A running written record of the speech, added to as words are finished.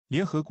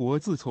联合国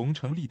自从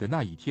成立的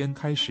那一天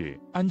开始，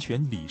安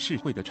全理事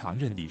会的常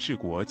任理事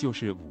国就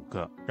是5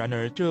个。然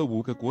而，这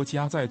5个国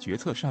家在决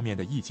策上面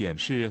的意见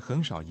是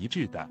很少一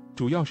致的，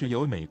主要是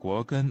由美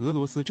国跟俄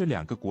罗斯这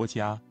2个国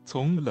家。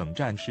从冷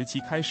战时期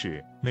开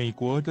始，美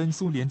国跟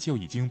苏联就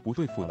已经不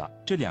对付了，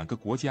这2个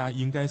国家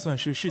应该算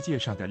是世界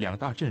上的2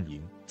大阵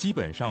营，基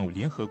本上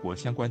联合国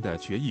相关的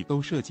决议都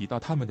涉及到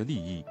他们的利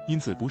益，因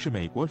此不是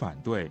美国反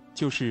对，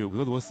就是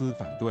俄罗斯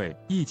反对，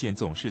意见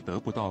总是得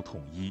不到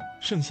统一。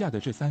剩下的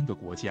这3个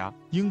国家，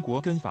英国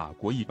跟法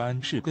国一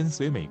般是跟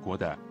随美国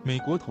的，美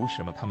国投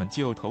什么他们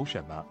就投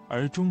什么，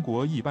而中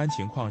国一般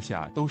情况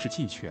下都是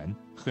弃权，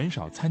很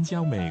少参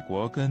加美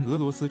国跟俄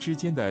罗斯之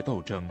间的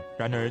斗争。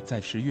然而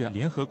在10月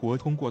联合国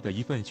通过的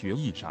一份决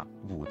议上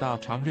，5大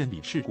常任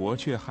理事国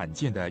却罕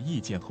见的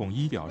意见统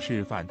一表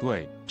示反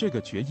对，这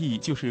个决议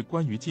就是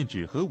关于禁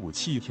止核武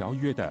器条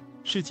约的。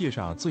世界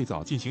上最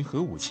早进行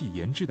核武器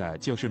研制的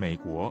就是美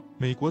国，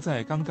美国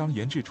在刚刚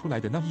研制出来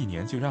的那一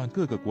年就让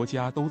各个国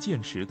家都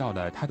见识到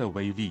了它的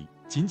威力，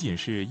仅仅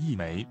是一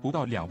枚不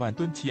到2万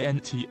吨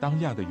TNT 当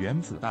量的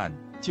原子弹，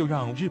就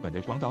让日本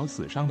的广岛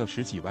死伤了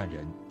10几万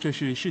人，这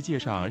是世界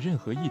上任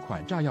何一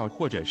款炸药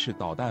或者是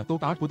导弹都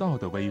达不到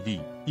的威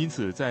力。因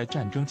此在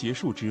战争结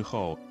束之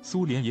后，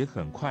苏联也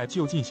很快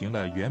就进行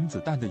了原子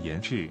弹的研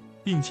制，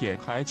并且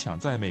还抢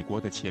在美国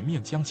的前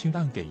面将氢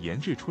弹给研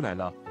制出来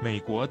了。美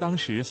国当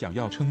时想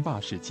要称霸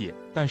世界，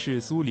但是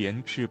苏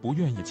联是不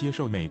愿意接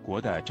受美国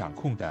的掌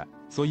控的，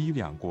所以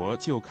2国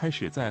就开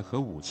始在核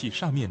武器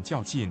上面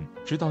较劲，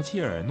直到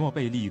切尔诺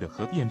贝利的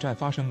核电站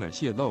发生了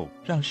泄漏，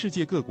让世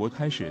界各国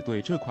开始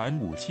对这款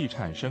武器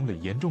产生了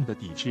严重的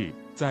抵制。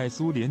在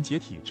苏联解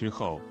体之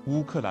后，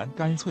乌克兰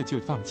干脆就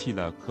放弃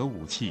了核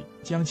武器，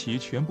将其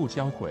全部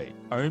销毁，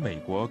而美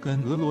国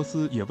跟俄罗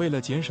斯也为了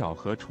减少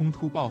核冲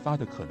突爆发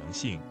的可能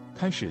性，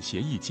开始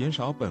协议减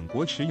少本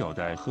国持有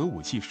的核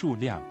武器数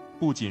量。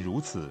不仅如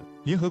此，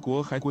联合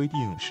国还规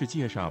定世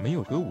界上没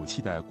有核武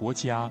器的国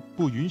家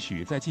不允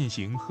许再进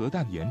行核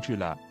弹研制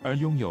了，而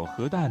拥有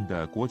核弹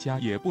的国家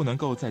也不能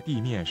够在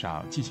地面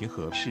上进行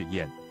核试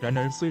验。然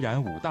而，虽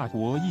然5大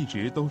国一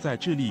直都在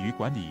致力于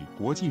管理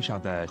国际上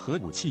的核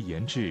武器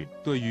研制，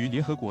对于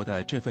联合国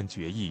的这份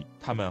决议，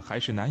他们还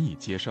是难以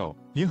接受。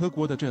联合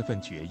国的这份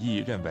决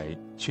议认为，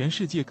全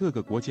世界各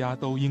个国家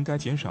都应该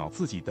减少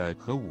自己的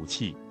核武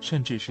器，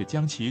甚至是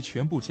将其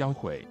全部销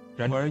毁。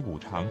然而5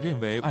常认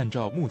为，按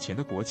照目前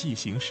的国际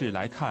形势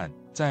来看，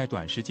在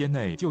短时间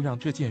内就让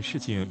这件事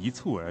情一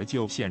蹴而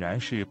就，显然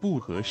是不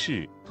合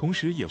适，同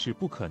时也是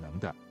不可能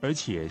的，而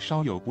且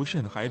稍有不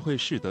慎还会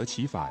适得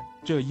其反。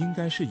这应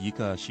该是一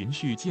个循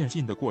序渐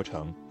进的过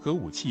程。核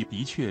武器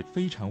的确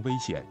非常危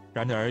险，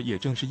然而也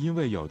正是因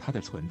为有它的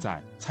存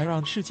在，才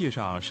让世界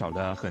上少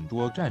了很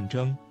多战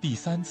争。第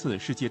3次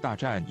世界大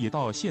战也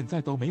到现在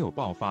都没有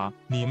爆发，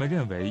你们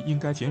认为应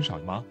该减少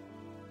吗？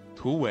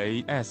图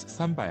为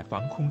S-300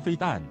 防空飞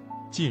弹。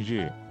近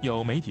日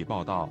有媒体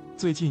报道，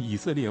最近以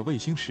色列卫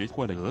星识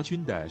破了俄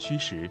军的虚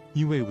实，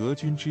因为俄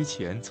军之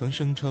前曾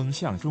声称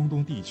向中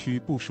东地区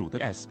部署的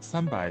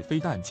S-300 飞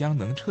弹将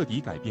能彻底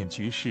改变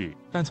局势，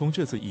但从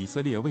这次以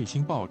色列卫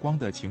星曝光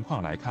的情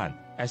况来看，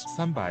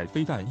 S-300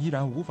 飞弹依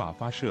然无法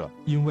发射，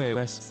因为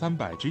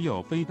S-300 只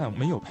有飞弹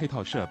没有配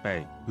套设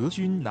备，俄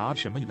军拿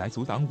什么来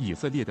阻挡以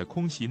色列的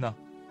空袭呢？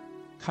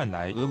看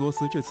来俄罗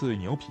斯这次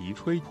牛皮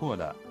吹破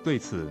了。对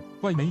此，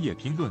外媒也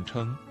评论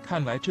称，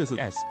看来这次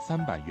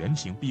S-300 原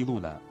型毕露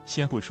了。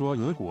先不说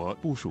俄国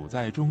部署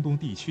在中东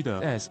地区的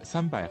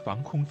S-300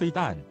 防空飞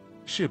弹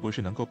是不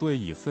是能够对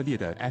以色列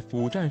的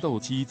F-5战斗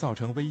机造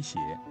成威胁，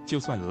就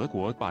算俄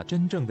国把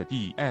真正的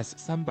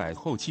DS-300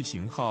 后期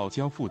型号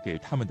交付给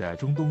他们的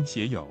中东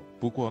协友，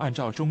不过按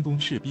照中东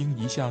士兵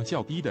一向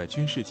较低的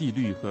军事纪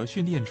律和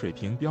训练水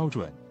平标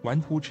准，玩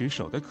忽职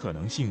守的可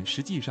能性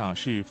实际上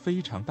是非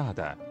常大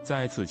的。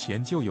在此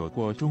前就有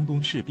过中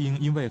东士兵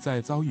因为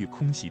在遭遇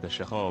空袭的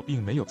时候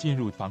并没有进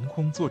入防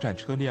空作战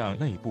车辆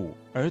内部，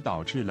而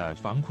导致了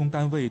防空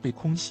单位被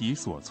空袭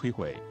所摧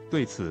毁。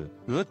对此，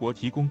俄国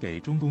提供给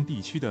中东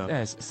地区的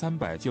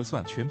S-300就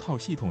算全套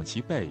系统齐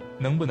备，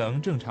能不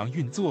能正常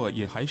运作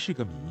也还是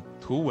个谜。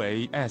图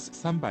为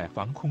S-300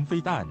 防空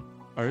飞弹。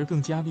而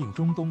更加令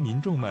中东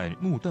民众们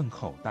目瞪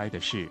口呆的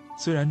是，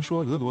虽然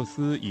说俄罗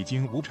斯已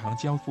经无偿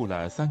交付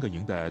了3个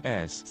营的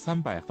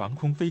S-300 防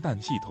空飞弹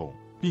系统，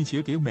并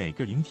且给每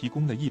个营提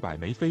供了100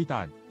枚飞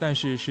弹，但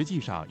是实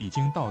际上已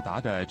经到达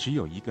的只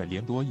有1个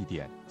连多一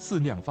点，4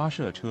辆发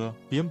射车，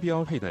连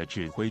标配的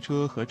指挥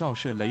车和照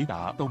射雷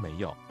达都没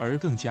有。而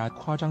更加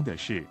夸张的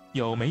是，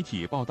有媒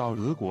体报道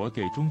俄国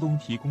给中东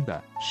提供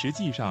的实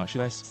际上是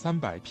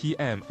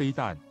S-300PM 飞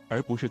弹，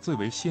而不是最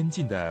为先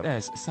进的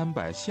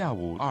S-300下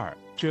52，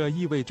这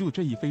意味着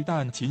这一飞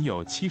弹仅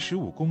有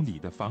75公里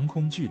的防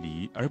空距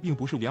离，而并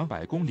不是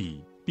200公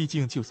里。毕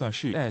竟就算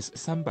是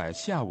S-300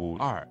下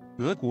52，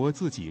俄国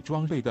自己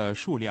装备的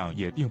数量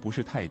也并不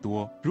是太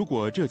多。如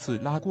果这次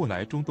拉过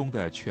来中东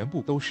的全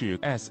部都是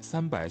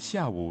S-300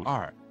下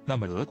52，那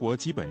么俄国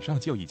基本上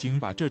就已经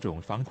把这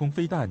种防空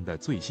飞弹的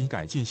最新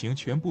改进型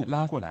全部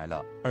拉过来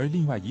了。而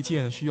另外一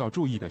件需要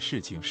注意的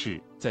事情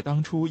是，在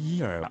当初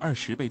伊尔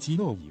20被击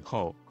落以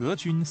后，俄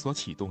军所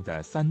启动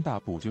的3大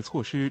补救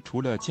措施，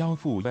除了交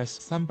付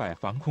S-300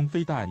防空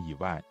飞弹以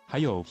外，还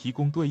有提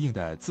供对应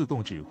的自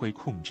动指挥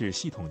控制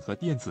系统和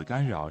电子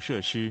干扰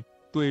设施，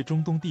对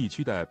中东地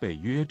区的北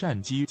约战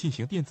机进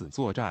行电子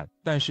作战。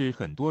但是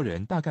很多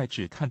人大概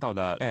只看到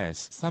了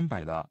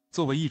S-300了。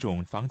作为一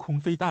种防空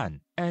飞弹，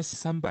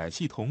 S-300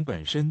系统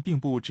本身并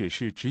不只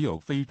有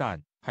飞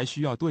弹，还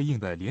需要对应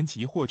的连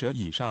级或者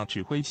以上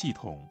指挥系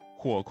统、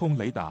火控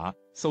雷达、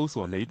搜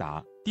索雷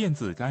达、电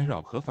子干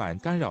扰和反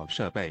干扰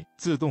设备、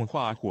自动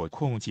化火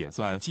控解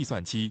算计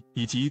算机，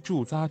以及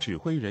驻扎指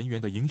挥人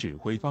员的营指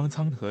挥方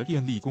舱和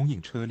电力供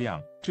应车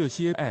辆。这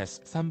些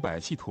S-300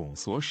系统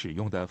所使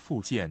用的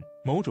附件，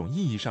某种意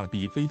义上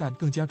比飞弹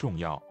更加重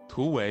要，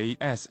图为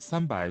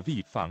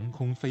S-300V 防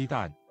空飞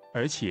弹。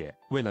而且，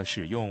为了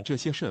使用这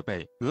些设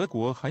备，俄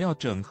国还要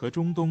整合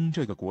中东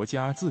这个国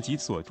家自己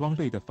所装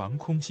备的防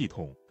空系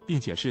统，并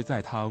且是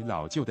在它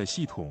老旧的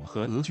系统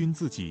和俄军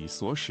自己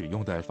所使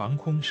用的防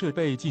空设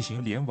备进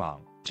行联网，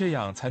这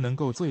样才能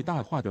够最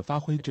大化地发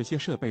挥这些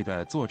设备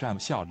的作战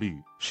效率，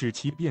使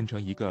其变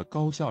成一个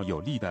高效有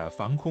力的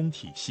防空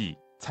体系，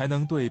才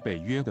能对北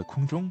约的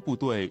空中部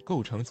队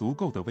构成足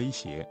够的威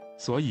胁。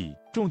所以，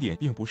重点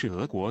并不是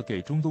俄国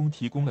给中东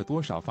提供了多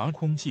少防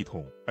空系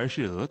统，而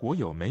是俄国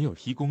有没有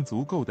提供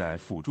足够的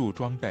辅助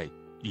装备，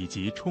以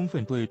及充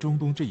分对中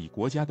东这一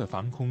国家的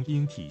防空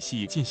兵体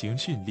系进行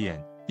训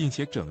练，并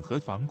且整合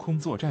防空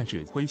作战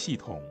指挥系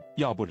统。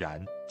要不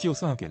然，就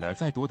算给了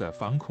再多的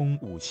防空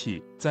武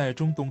器，在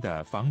中东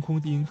的防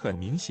空兵很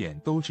明显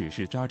都只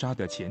是渣渣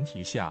的前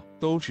提下，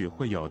都只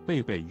会有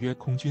被北约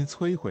空军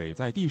摧毁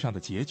在地上的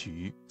结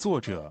局。作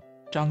者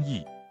张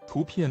毅，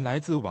图片来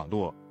自网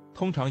络。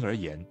通常而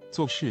言，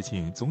做事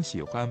情总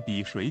喜欢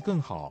比谁更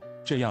好，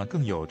这样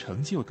更有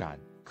成就感。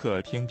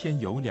可偏偏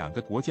有2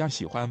个国家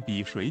喜欢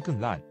比谁更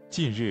烂。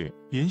近日，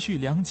连续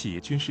2起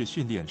军事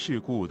训练事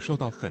故受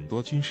到很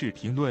多军事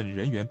评论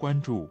人员关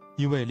注，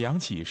因为2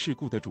起事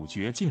故的主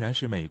角竟然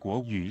是美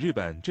国与日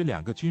本这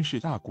2个军事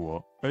大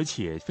国，而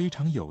且非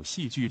常有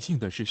戏剧性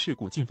的是，事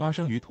故竟发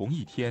生于同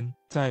一天。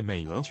在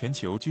美俄全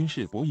球军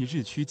事博弈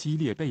日趋激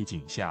烈背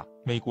景下，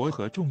美国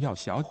和重要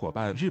小伙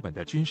伴日本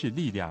的军事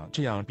力量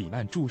这样比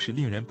烂注是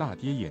令人大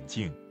跌眼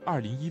镜。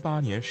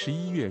2018年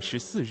11月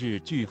14日，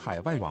据海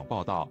外网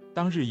报道，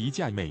当日一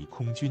架美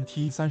空军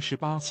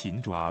T-38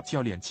禽爪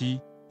教练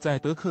机在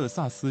德克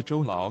萨斯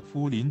州劳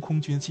夫林空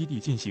军基地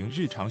进行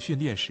日常训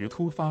练时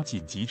突发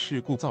紧急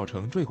事故造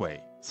成坠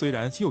毁。虽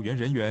然救援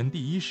人员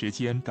第一时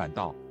间赶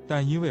到，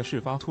但因为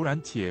事发突然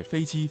且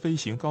飞机飞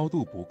行高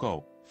度不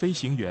够，飞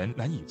行员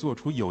难以做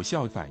出有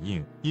效反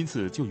应，因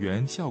此救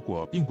援效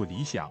果并不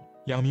理想。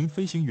2名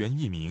飞行员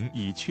，1名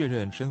已确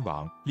认身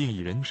亡，另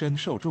1人身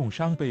受重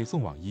伤被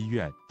送往医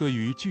院。对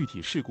于具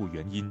体事故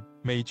原因，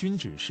美军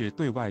只是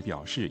对外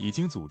表示已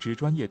经组织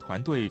专业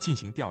团队进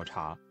行调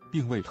查，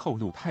并未透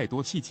露太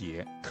多细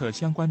节。可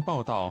相关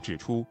报道指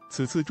出，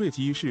此次坠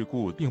机事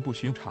故并不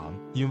寻常，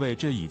因为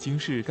这已经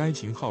是该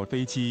型号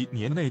飞机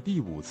年内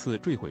第5次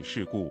坠毁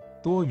事故，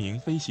多名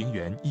飞行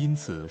员因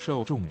此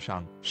受重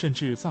伤，甚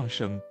至丧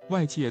生。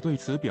外界对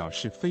此表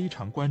示非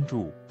常关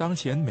注。当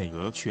前美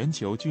俄全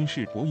球军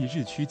事博弈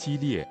日趋激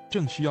烈，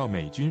正需要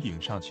美军顶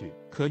上去，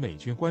可美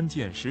军关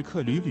键时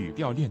刻屡屡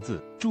掉链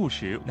子，着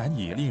实难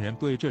以令人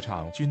对这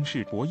场军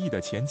事博弈的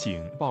前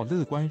景抱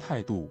乐观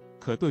态度。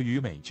可对于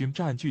美军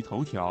占据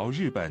头条，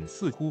日本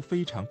似乎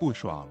非常不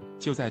爽。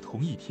就在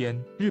同一天，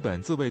日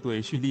本自卫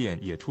队训练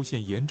也出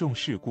现严重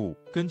事故。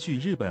根据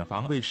日本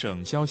防卫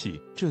省消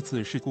息，这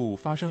次事故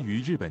发生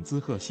于日本滋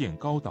贺县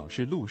高岛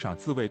市陆上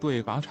自卫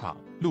队靶场。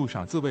陆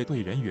上自卫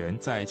队人员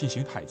在进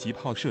行迫击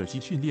炮射击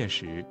训练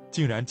时，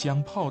竟然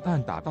将炮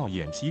弹打到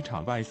演习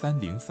场外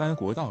303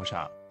国道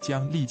上，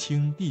将沥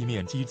青地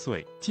面击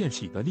碎，溅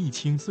起的沥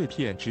青碎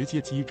片直接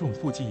击中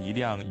附近一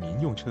辆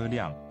民用车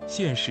辆。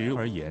现实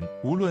而言，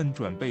无论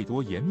准备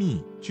多严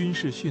密，军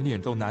事训练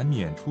都难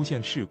免出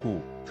现事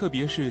故，特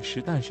别是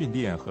实弹训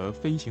练和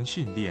飞行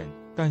训练。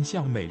但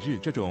像美日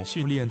这种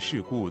训练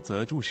事故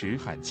则着实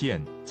罕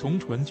见。从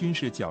纯军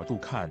事角度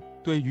看，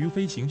对于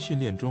飞行训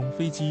练中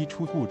飞机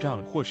出故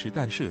障或实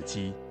弹射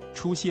击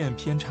出现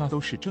偏差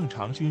都是正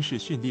常军事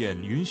训练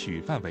允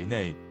许范围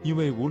内，因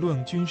为无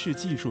论军事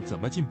技术怎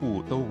么进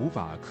步，都无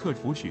法克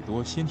服许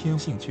多先天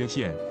性缺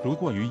陷，如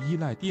过于依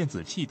赖电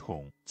子系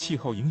统、气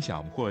候影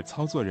响或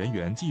操作人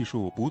员技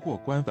术不过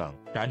关等。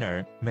然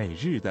而，美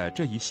日的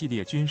这一系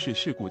列军事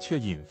事故却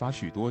引发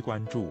许多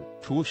关注，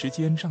除时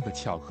间上的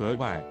巧合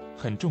外，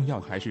很重要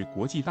还是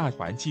国际大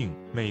环境。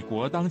美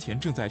国当前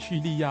正在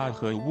叙利亚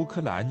和乌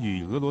克兰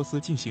与俄罗斯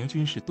进行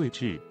军事对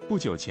峙，不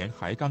久前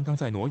还刚刚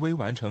在挪威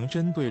完成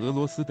针对俄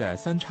罗斯的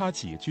3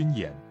级军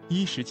演。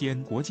一时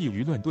间，国际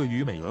舆论对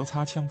于美俄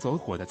擦枪走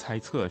火的猜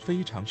测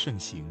非常盛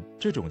行。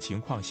这种情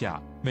况下，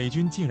美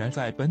军竟然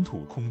在本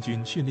土空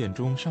军训练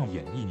中上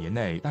演1年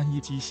内单一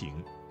机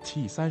型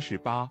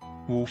T-38、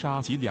5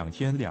杀及2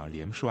天2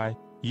连衰。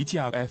一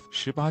架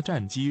F-18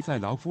战机在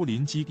劳夫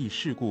林基地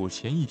事故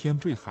前一天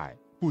坠海，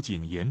不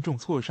仅严重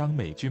挫伤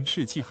美军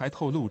士气，还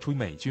透露出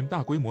美军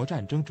大规模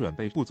战争准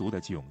备不足的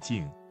窘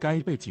境。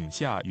该背景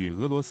下，与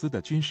俄罗斯的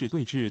军事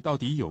对峙到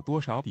底有多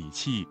少底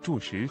气，着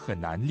实很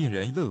难令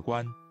人乐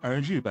观。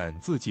而日本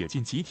自解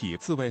禁集体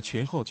自卫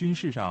权后，军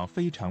事上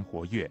非常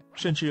活跃，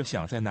甚至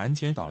想在南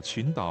千岛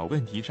群岛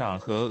问题上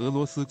和俄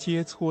罗斯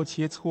切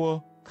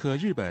磋。可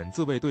日本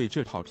自卫队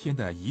这套偏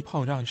的一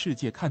炮，让世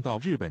界看到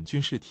日本军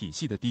事体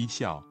系的低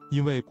效。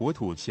因为国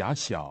土狭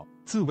小，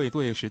自卫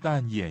队实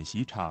弹演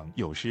习场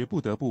有时不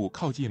得不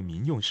靠近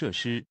民用设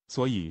施，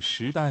所以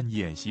实弹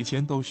演习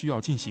前都需要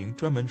进行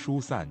专门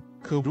疏散。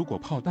可如果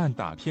炮弹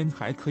打偏，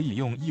还可以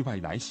用意外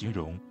来形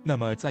容，那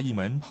么在一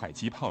门迫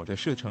击炮的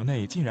射程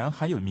内，竟然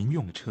还有民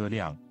用车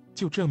辆，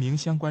就证明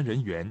相关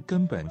人员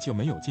根本就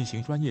没有进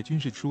行专业军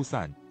事疏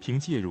散。凭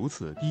借如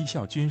此低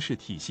效军事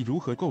体系，如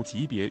何够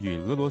级别与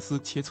俄罗斯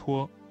切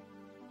磋？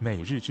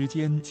美日之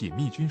间紧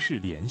密军事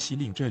联系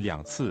令这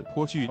2次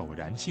颇具偶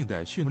然性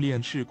的训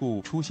练事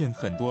故出现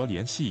很多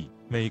联系。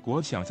美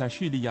国想在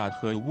叙利亚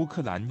和乌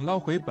克兰捞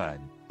回本，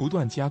不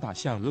断加大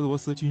向俄罗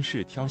斯军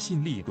事挑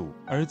衅力度，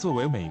而作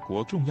为美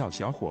国重要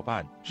小伙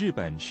伴，日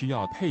本需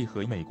要配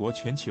合美国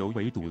全球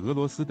围堵俄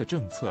罗斯的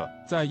政策，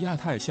在亚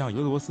太向俄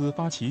罗斯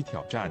发起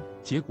挑战。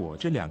结果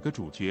这2个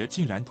主角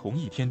竟然同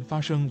一天发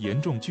生严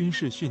重军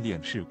事训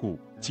练事故，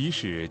即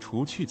使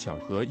除去巧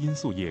合因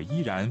素，也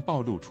依然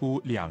暴露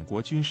出2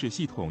国军事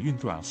系统运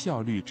转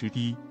效率之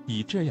低。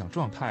以这样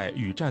状态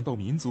与战斗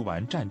民族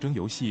玩战争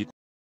游戏，